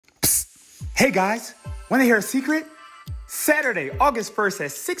Hey guys, want to hear a secret? Saturday, August 1st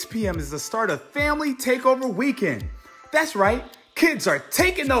at 6 p.m. is the start of Family Takeover Weekend. That's right, kids are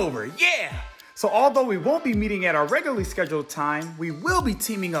taking over, yeah! So although we won't be meeting at our regularly scheduled time, we will be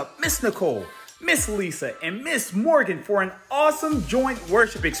teaming up Miss Nicole, Miss Lisa, and Miss Morgan for an awesome joint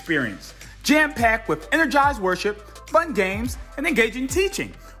worship experience. Jam-packed with energized worship, fun games, and engaging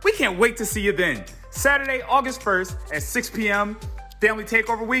teaching. We can't wait to see you then. Saturday, August 1st at 6 p.m. Family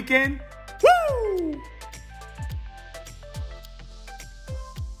Takeover Weekend. Woo!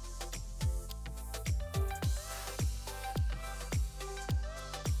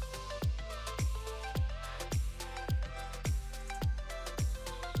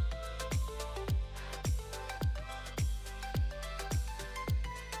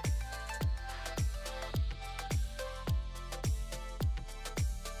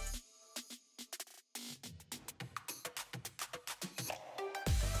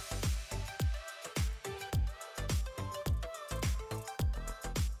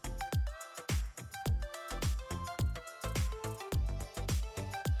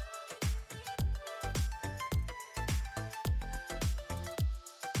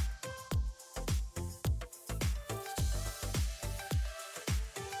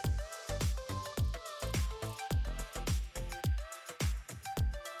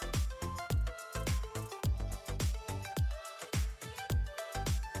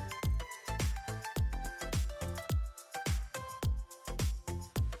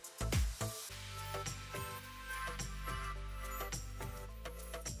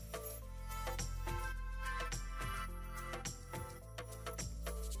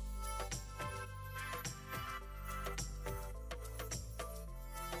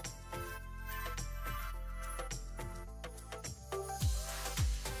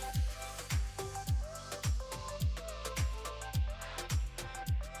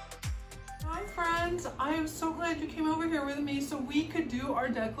 Hi friends, I am so glad you came over here with me so we could do our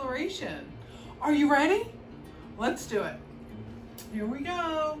declaration. Are you ready? Let's do it. Here we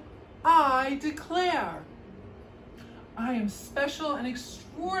go. I declare I am special and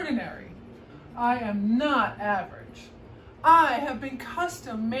extraordinary. I am not average. I have been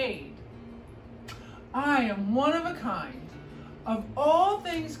custom made. I am one of a kind. Of all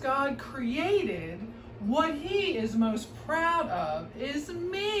things God created, what He is most proud of is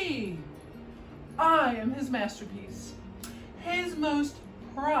me. I am His masterpiece, His most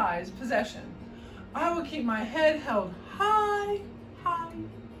prized possession. I will keep my head held high, high,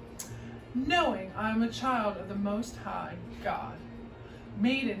 knowing I am a child of the Most High God,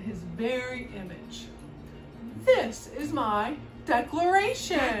 made in His very image. This is my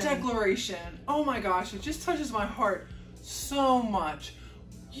declaration. That declaration, oh my gosh, it just touches my heart so much.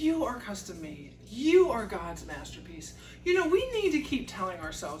 You are custom made. You are God's masterpiece. You know, we need to keep telling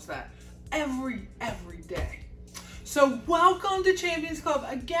ourselves that every day. So welcome to Champions Club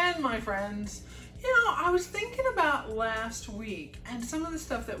again, my friends. You know, I was thinking about last week and some of the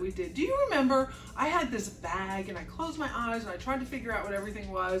stuff that we did. Do you remember I had this bag and I closed my eyes and I tried to figure out what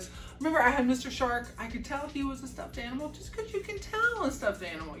everything was? Remember I had Mr. Shark? I could tell he was a stuffed animal just because you can tell a stuffed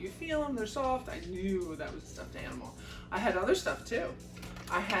animal. You feel them, they're soft. I knew that was a stuffed animal. I had other stuff too.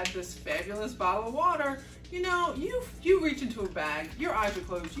 I had this fabulous bottle of water. You know, you reach into a bag, your eyes are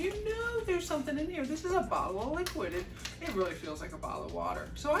closed, you know there's something in here. This is a bottle of liquid. It really feels like a bottle of water.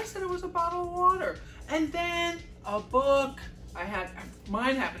 So I said it was a bottle of water. And then a book.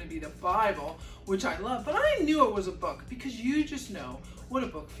 Mine happened to be the Bible, which I love, but I knew it was a book because you just know what a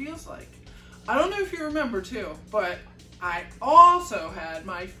book feels like. I don't know if you remember too, but I also had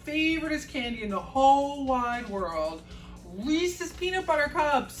my favoriteest candy in the whole wide world, Reese's Peanut Butter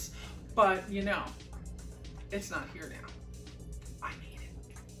Cups. But you know, it's not here now. I need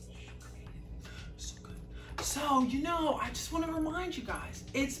it. So good. So, you know, I just want to remind you guys,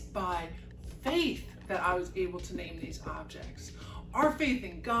 it's by faith that I was able to name these objects. Our faith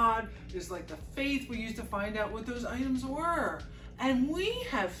in God is like the faith we used to find out what those items were. And we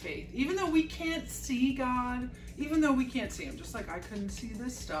have faith, even though we can't see God, even though we can't see Him, just like I couldn't see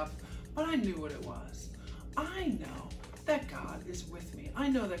this stuff, but I knew what it was. I know that God is with me. I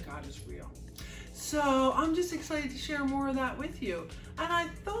know that God is real. So I'm just excited to share more of that with you. And I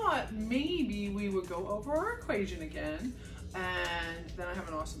thought maybe we would go over our equation again, and then I have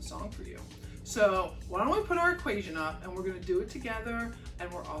an awesome song for you. So why don't we put our equation up and we're going to do it together,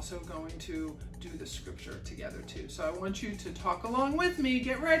 and we're also going to do the scripture together too. So I want you to talk along with me.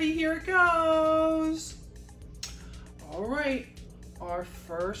 Get ready, here it goes. All right, our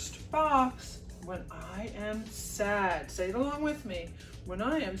first box, when I am sad. Say it along with me. When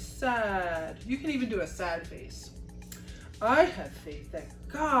I am sad. You can even do a sad face. I have faith that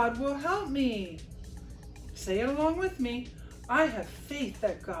God will help me. Say it along with me. I have faith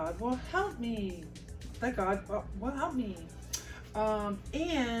that God will help me. That God will help me.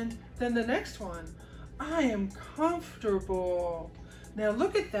 And then the next one, I am comfortable. Now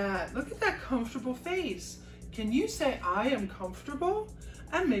look at that. Look at that comfortable face. Can you say I am comfortable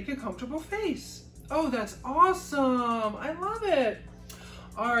and make a comfortable face? Oh, that's awesome. I love it.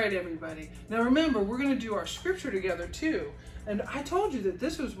 All right, everybody. Now remember, we're going to do our scripture together too. And I told you that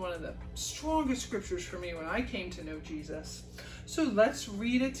this was one of the strongest scriptures for me when I came to know Jesus. So let's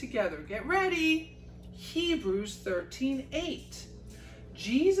read it together. Get ready. Hebrews 13:8.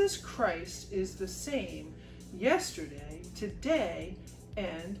 Jesus Christ is the same yesterday, today,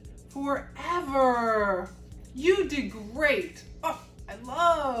 and forever. You did great. Oh, I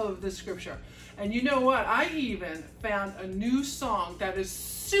love this scripture. And you know what? I even found a new song that is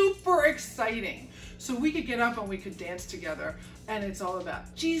super exciting. So we could get up and we could dance together. And it's all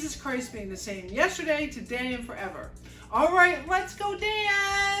about Jesus Christ being the same yesterday, today, and forever. All right, let's go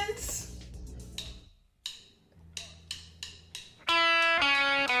dance.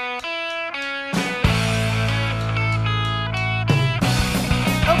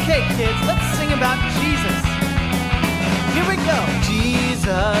 Okay, kids, let's sing about Jesus. Here we go.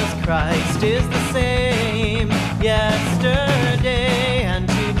 Jesus Christ is the same yesterday and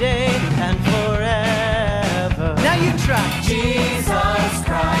today and forever. Now you try. Jesus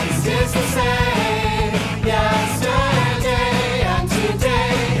Christ is the same yesterday and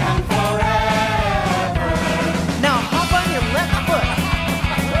today and forever. Now hop on your left foot.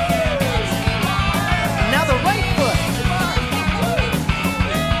 Now the right foot.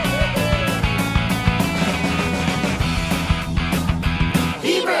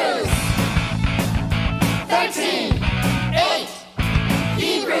 Hebrews 13:8.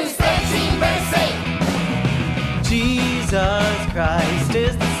 Hebrews 13 verse 8. Jesus Christ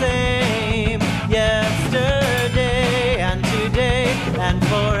is the same yesterday and today and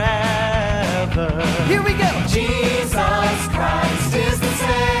forever. Here we go. Jesus Christ is the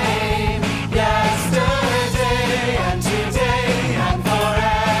same yesterday and today and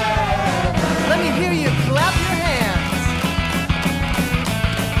forever. Let me hear you clap your hands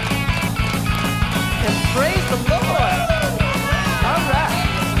and praise the Lord. All right.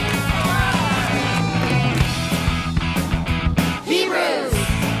 Hebrews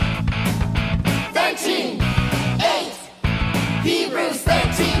 13:8. Hebrews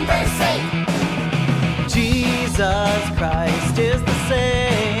 13 verse 8. Jesus Christ is the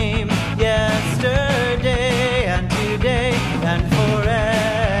same yesterday and today and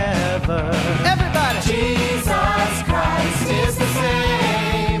forever. Everybody! Jesus Christ is the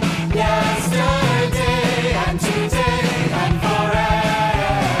same yesterday and today and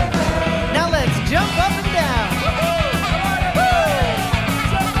forever. Now let's jump up and down. Woo!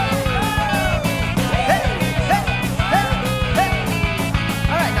 Hey, hey, hey, hey.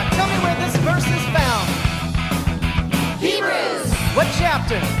 All right, now tell me where this verse is found. Hebrews What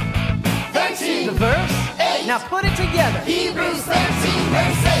chapter? 13 The verse? 8. Now put it together. Hebrews 13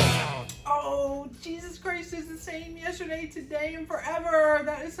 verse 8. Oh, Jesus Christ is the same yesterday, today, and forever.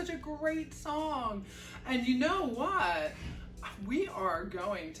 That is such a great song. And you know what? We are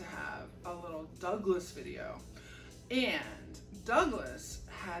going to have a little Douglas video. And Douglas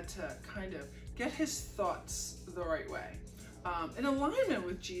had to kind of get his thoughts the right way. In alignment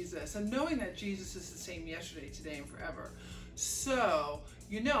with Jesus and knowing that Jesus is the same yesterday, today, and forever. So,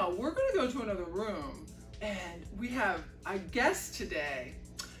 you know, we're going to go to another room and we have a guest today.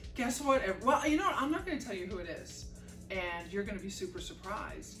 Guess what? Well, you know what? I'm not going to tell you who it is. And you're going to be super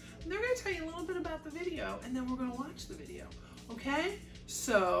surprised. And they're going to tell you a little bit about the video and then we're going to watch the video. Okay?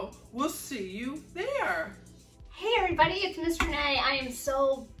 So, we'll see you there. Hey everybody, it's Miss Renee. I am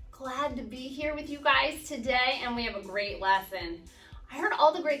so glad to be here with you guys today, and we have a great lesson. I heard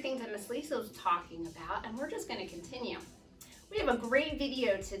all the great things that Miss Lisa was talking about, and we're just going to continue. We have a great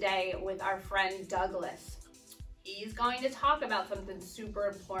video today with our friend Douglas. He's going to talk about something super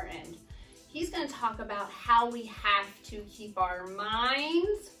important. He's going to talk about how we have to keep our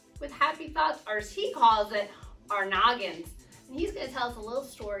minds with happy thoughts, or as he calls it, our noggins. And he's going to tell us a little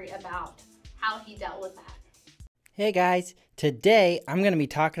story about how he dealt with that. Hey guys, today I'm going to be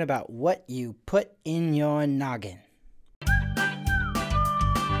talking about what you put in your noggin.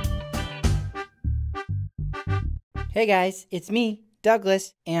 Hey guys, it's me,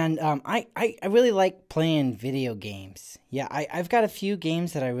 Douglas, and I really like playing video games. Yeah, I've got a few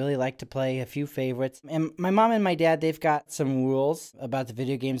games that I really like to play, a few favorites. And my mom and my dad, they've got some rules about the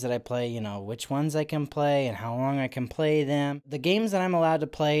video games that I play, you know, which ones I can play and how long I can play them. The games that I'm allowed to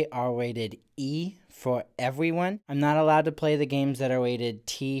play are rated E for everyone. I'm not allowed to play the games that are rated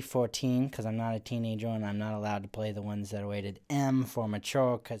T14 because I'm not a teenager, and I'm not allowed to play the ones that are rated M for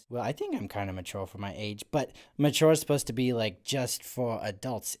mature because, well, I think I'm kind of mature for my age, but mature is supposed to be like just for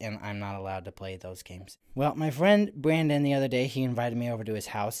adults, and I'm not allowed to play those games. Well, my friend Brandon the other day, he invited me over to his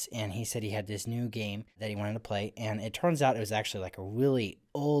house, and he said he had this new game that he wanted to play, and it turns out it was actually like a really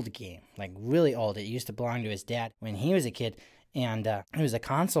old game, like really old. It used to belong to his dad when he was a kid. And it was a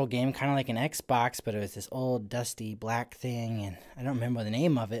console game, kind of like an Xbox, but it was this old, dusty, black thing, and I don't remember the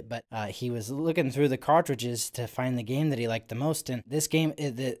name of it, but he was looking through the cartridges to find the game that he liked the most, and this game,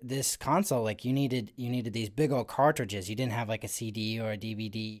 this console, like, you needed these big old cartridges. You didn't have, like, a CD or a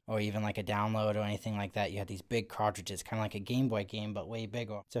DVD or even, like, a download or anything like that. You had these big cartridges, kind of like a Game Boy game, but way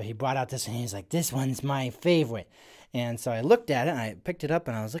bigger. So he brought out this one, and he's like, this one's my favorite. And so I looked at it, and I picked it up,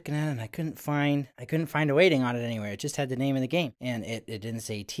 and I was looking at it, and I couldn't find a rating on it anywhere. It just had the name of the game, and it didn't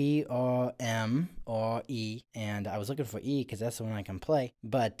say T or M or E, and I was looking for E because that's the one I can play.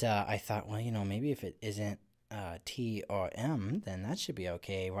 But I thought, well, maybe if it isn't T or M, then that should be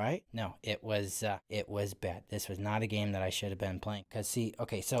okay, right? No, it was bad. This was not a game that I should have been playing. Because see,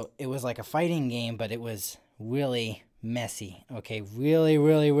 okay, so it was like a fighting game, but it was really messy, okay, really,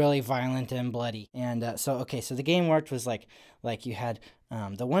 really, really violent and bloody. And so the game worked was like you had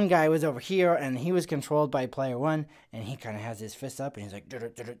the one guy was over here, and he was controlled by player one, and he kind of has his fists up, and he's like,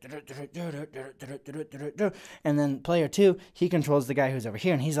 and then player two, he controls the guy who's over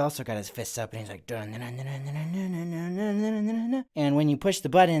here, and he's also got his fists up, and he's like, and when you push the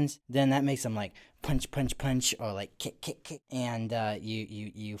buttons, then that makes them like punch, punch, punch, or like kick, kick, kick, and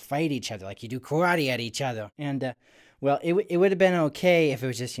you fight each other, like you do karate at each other. And well, it would have been okay if it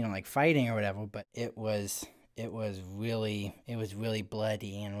was just like fighting or whatever, but it was really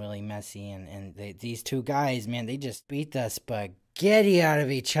bloody and really messy, and these two guys, man, they just beat the spaghetti out of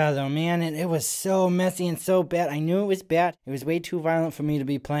each other, man, and it was so messy and so bad. I knew it was bad. It was way too violent for me to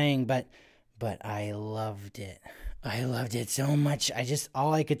be playing, but I loved it. I loved it so much.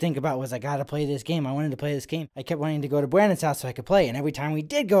 All I could think about was I gotta play this game. I wanted to play this game. I kept wanting to go to Brandon's house so I could play, and every time we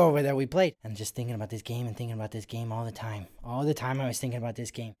did go over there, we played. And just thinking about this game and thinking about this game all the time. All the time I was thinking about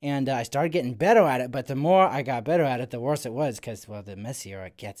this game. And I started getting better at it, but the more I got better at it, the worse it was, because, well, the messier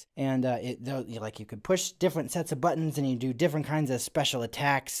it gets. And you could push different sets of buttons, and you do different kinds of special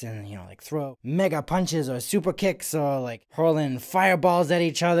attacks, and, like throw mega punches or super kicks, or like hurling fireballs at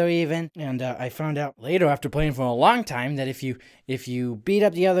each other even. And I found out later, after playing for a long time, that if you beat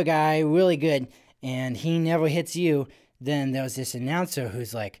up the other guy really good and he never hits you, then there was this announcer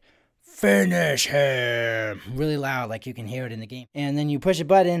who's like, finish him, really loud, like you can hear it in the game. And then you push a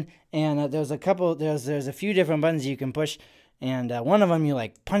button, and there's a few different buttons you can push, and one of them you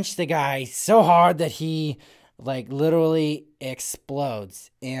like punch the guy so hard that he like literally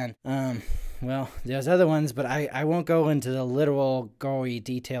explodes. And well, there's other ones, but I won't go into the literal gory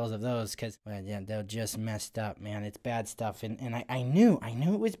details of those, because, well, yeah, they're just messed up, man. It's bad stuff, and I knew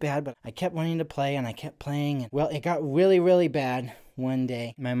it was bad, but I kept wanting to play, and I kept playing, and, well, it got really, really bad one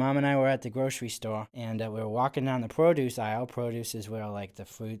day. My mom and I were at the grocery store, and we were walking down the produce aisle. Produce is where, like, the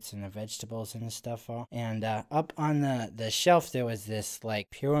fruits and the vegetables and the stuff are, and up on the shelf, there was this, like,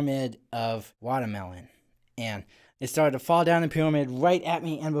 pyramid of watermelon, and it started to fall down the pyramid right at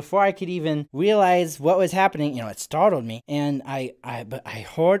me, and before I could even realize what was happening, it startled me, and I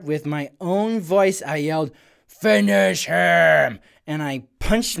heard with my own voice, I yelled, finish him! And I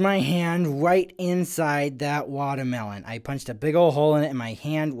punched my hand right inside that watermelon. I punched a big old hole in it, and my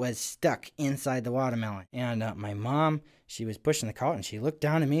hand was stuck inside the watermelon. And my mom, she was pushing the cart, and she looked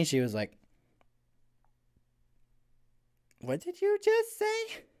down at me, and she was like, what did you just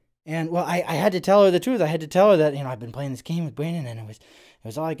say? And, well, I had to tell her the truth. I had to tell her that, I've been playing this game with Brandon, and it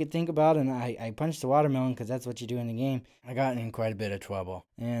was all I could think about, and I punched the watermelon because that's what you do in the game. I got in quite a bit of trouble.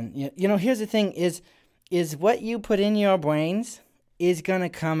 And, here's the thing, is what you put in your brains is going to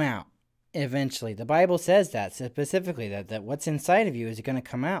come out eventually. The Bible says that specifically, that what's inside of you is going to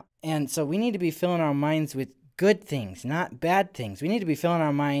come out. And so we need to be filling our minds with good things, not bad things. We need to be filling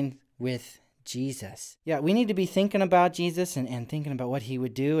our mind with Jesus. Yeah, we need to be thinking about Jesus and thinking about what he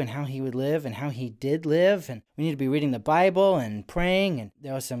would do and how he would live and how he did live. And we need to be reading the Bible and praying. And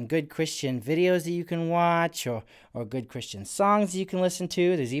there are some good Christian videos that you can watch, or good Christian songs that you can listen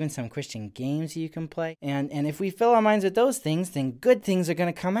to. There's even some Christian games that you can play. And if we fill our minds with those things, then good things are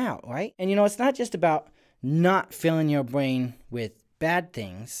going to come out, right? And it's not just about not filling your brain with bad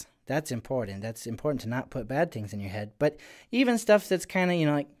things. That's important. That's important to not put bad things in your head. But even stuff that's kind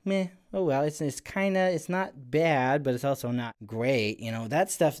of, like, meh, oh well, it's not bad, but it's also not great. You know, that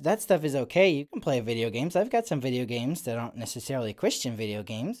stuff is okay. You can play video games. I've got some video games that aren't necessarily Christian video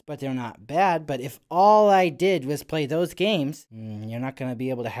games, but they're not bad. But if all I did was play those games, you're not going to be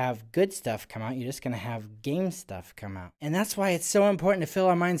able to have good stuff come out. You're just going to have game stuff come out. And that's why it's so important to fill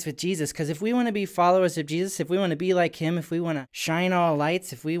our minds with Jesus, because if we want to be followers of Jesus, if we want to be like him, if we want to shine our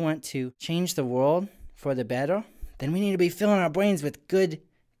lights, if we want to change the world for the better, then we need to be filling our brains with good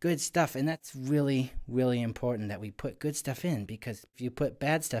stuff. And that's really, really important that we put good stuff in, because if you put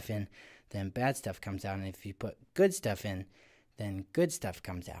bad stuff in, then bad stuff comes out. And if you put good stuff in, then good stuff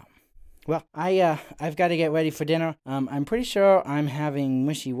comes out. Well, I've got to get ready for dinner. I'm pretty sure I'm having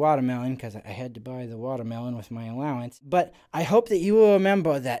mushy watermelon because I had to buy the watermelon with my allowance. But I hope that you will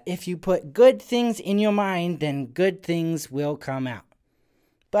remember that if you put good things in your mind, then good things will come out.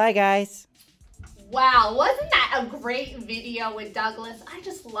 Bye, guys. Wow, wasn't that a great video with Douglas? I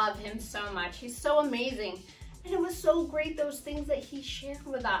just love him so much. He's so amazing. And it was so great, those things that he shared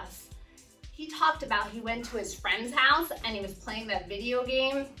with us. He talked about he went to his friend's house and he was playing that video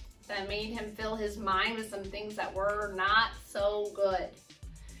game that made him fill his mind with some things that were not so good.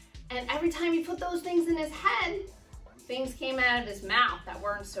 And every time he put those things in his head, things came out of his mouth that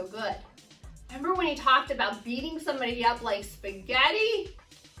weren't so good. Remember when he talked about beating somebody up like spaghetti?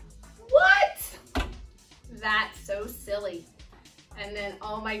 What? That's so silly. And then,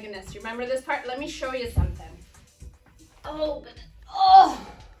 oh my goodness, you remember this part? Let me show you something. Oh, goodness. Oh!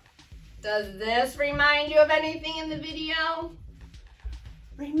 Does this remind you of anything in the video?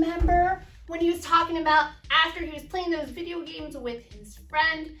 Remember when he was talking about after he was playing those video games with his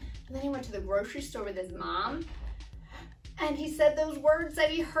friend, and then he went to the grocery store with his mom, and he said those words that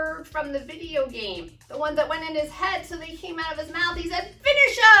he heard from the video game, the ones that went in his head so they came out of his mouth. He said,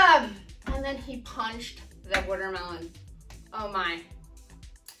 "Finish him!" And then he punched that watermelon. Oh my.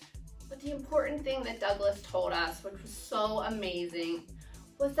 But the important thing that Douglas told us, which was so amazing,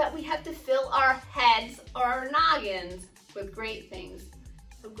 was that we have to fill our heads or our noggins with great things,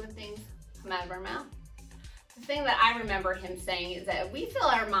 so good things come out of our mouth. The thing that I remember him saying is that if we fill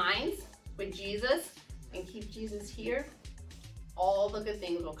our minds with Jesus and keep Jesus here, all the good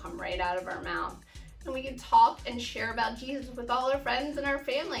things will come right out of our mouth. And we can talk and share about Jesus with all our friends and our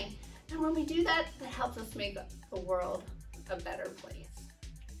family. And when we do that, that helps us make the world a better place.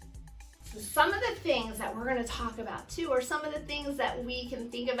 So some of the things that we're going to talk about too are some of the things that we can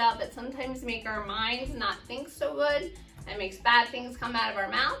think about that sometimes make our minds not think so good and makes bad things come out of our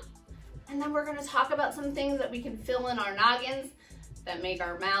mouth. And then we're going to talk about some things that we can fill in our noggins that make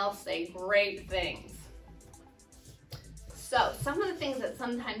our mouth say great things. So some of the things that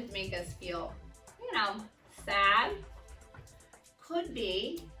sometimes make us feel, sad could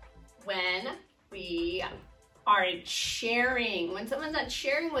be when we aren't sharing, when someone's not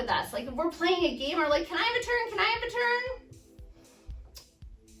sharing with us. Like if we're playing a game or like, can I have a turn? Can I have a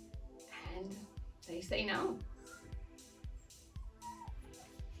turn? And they say no.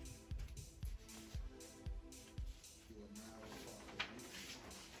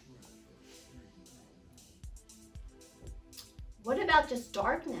 What about just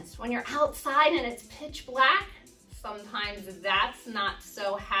darkness? When you're outside and it's pitch black, sometimes that's not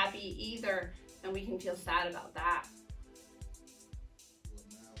so happy either, and we can feel sad about that.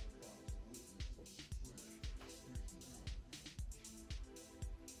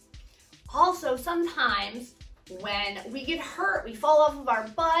 Also, sometimes when we get hurt, we fall off of our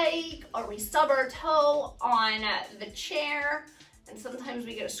bike or we stub our toe on the chair, and sometimes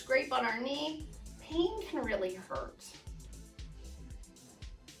we get a scrape on our knee, pain can really hurt.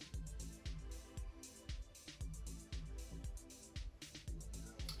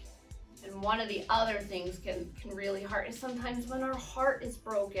 And one of the other things can really hurt is sometimes when our heart is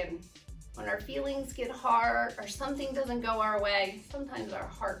broken, when our feelings get hard or something doesn't go our way, sometimes our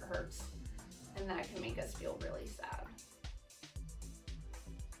heart hurts, and that can make us feel really sad.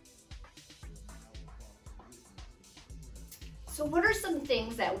 So what are some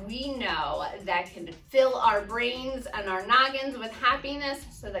things that we know that can fill our brains and our noggins with happiness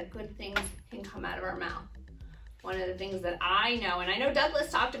so that good things can come out of our mouth? One of the things that I know, and I know Douglas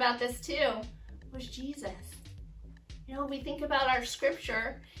talked about this too, was Jesus. We think about our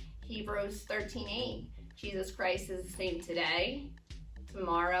scripture, Hebrews 13:8. Jesus Christ is the same today,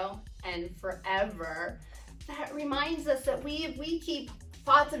 tomorrow, and forever. That reminds us that if we keep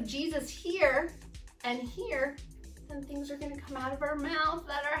thoughts of Jesus here and here, then things are going to come out of our mouth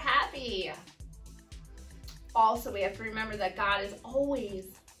that are happy. Also, we have to remember that God is always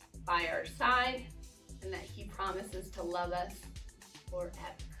by our side, and that he promises to love us forever.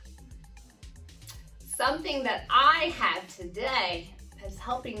 Something that I had today that's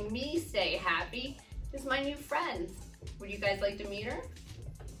helping me stay happy is my new friend. Would you guys like to meet her?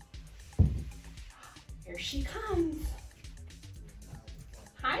 Here she comes.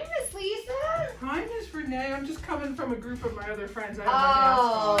 Hi, Miss Lisa. Hi, Miss Renee. I'm just coming from a group of my other friends. I have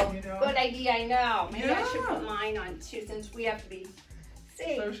Oh, my mask on, you know. good idea, I know. Maybe I should Yeah. put mine on too, since we have to be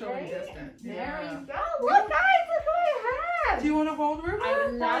safe, Socially right? distant. There Yeah. we go. Look, guys, look what I have. Do you want to hold River I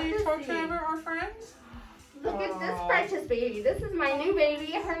would while love you to talk see. to our friends? Look at this Aw. precious baby. This is my new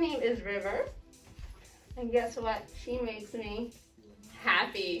baby. Her name is River. And guess what? She makes me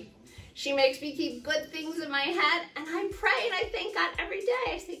happy. She makes me keep good things in my head. And I pray and I thank God every day.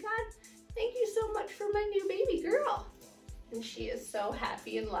 I say, God, thank you so much for my new baby girl. And she is so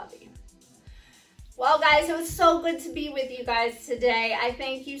happy and loving. Well, guys, it was so good to be with you guys today. I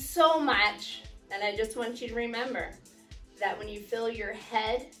thank you so much. And I just want you to remember that when you fill your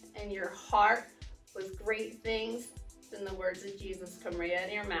head and your heart with great things, then the words of Jesus come right out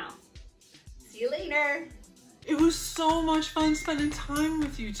of your mouth. See you later. It was so much fun spending time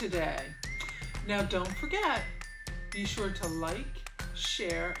with you today. Now don't forget, be sure to like,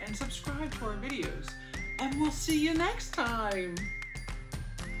 share, and subscribe to our videos. And we'll see you next time.